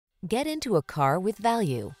Get into a car with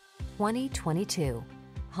value. 2022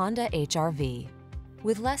 Honda HR-V.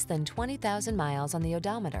 With less than 20,000 miles on the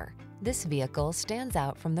odometer, this vehicle stands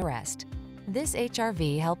out from the rest. This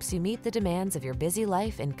HR-V helps you meet the demands of your busy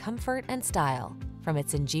life in comfort and style, from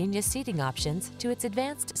its ingenious seating options to its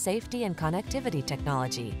advanced safety and connectivity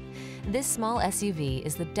technology. This small SUV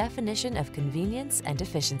is the definition of convenience and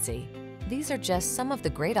efficiency. These are just some of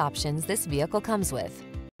the great options this vehicle comes with: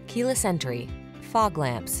 keyless entry, fog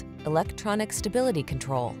lamps, electronic stability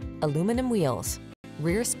control, aluminum wheels,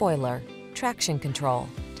 rear spoiler, traction control,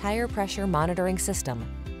 tire pressure monitoring system,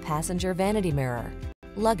 passenger vanity mirror,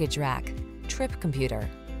 luggage rack, trip computer.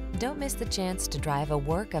 Don't miss the chance to drive a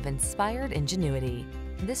work of inspired ingenuity.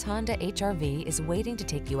 This Honda HR-V is waiting to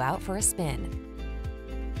take you out for a spin.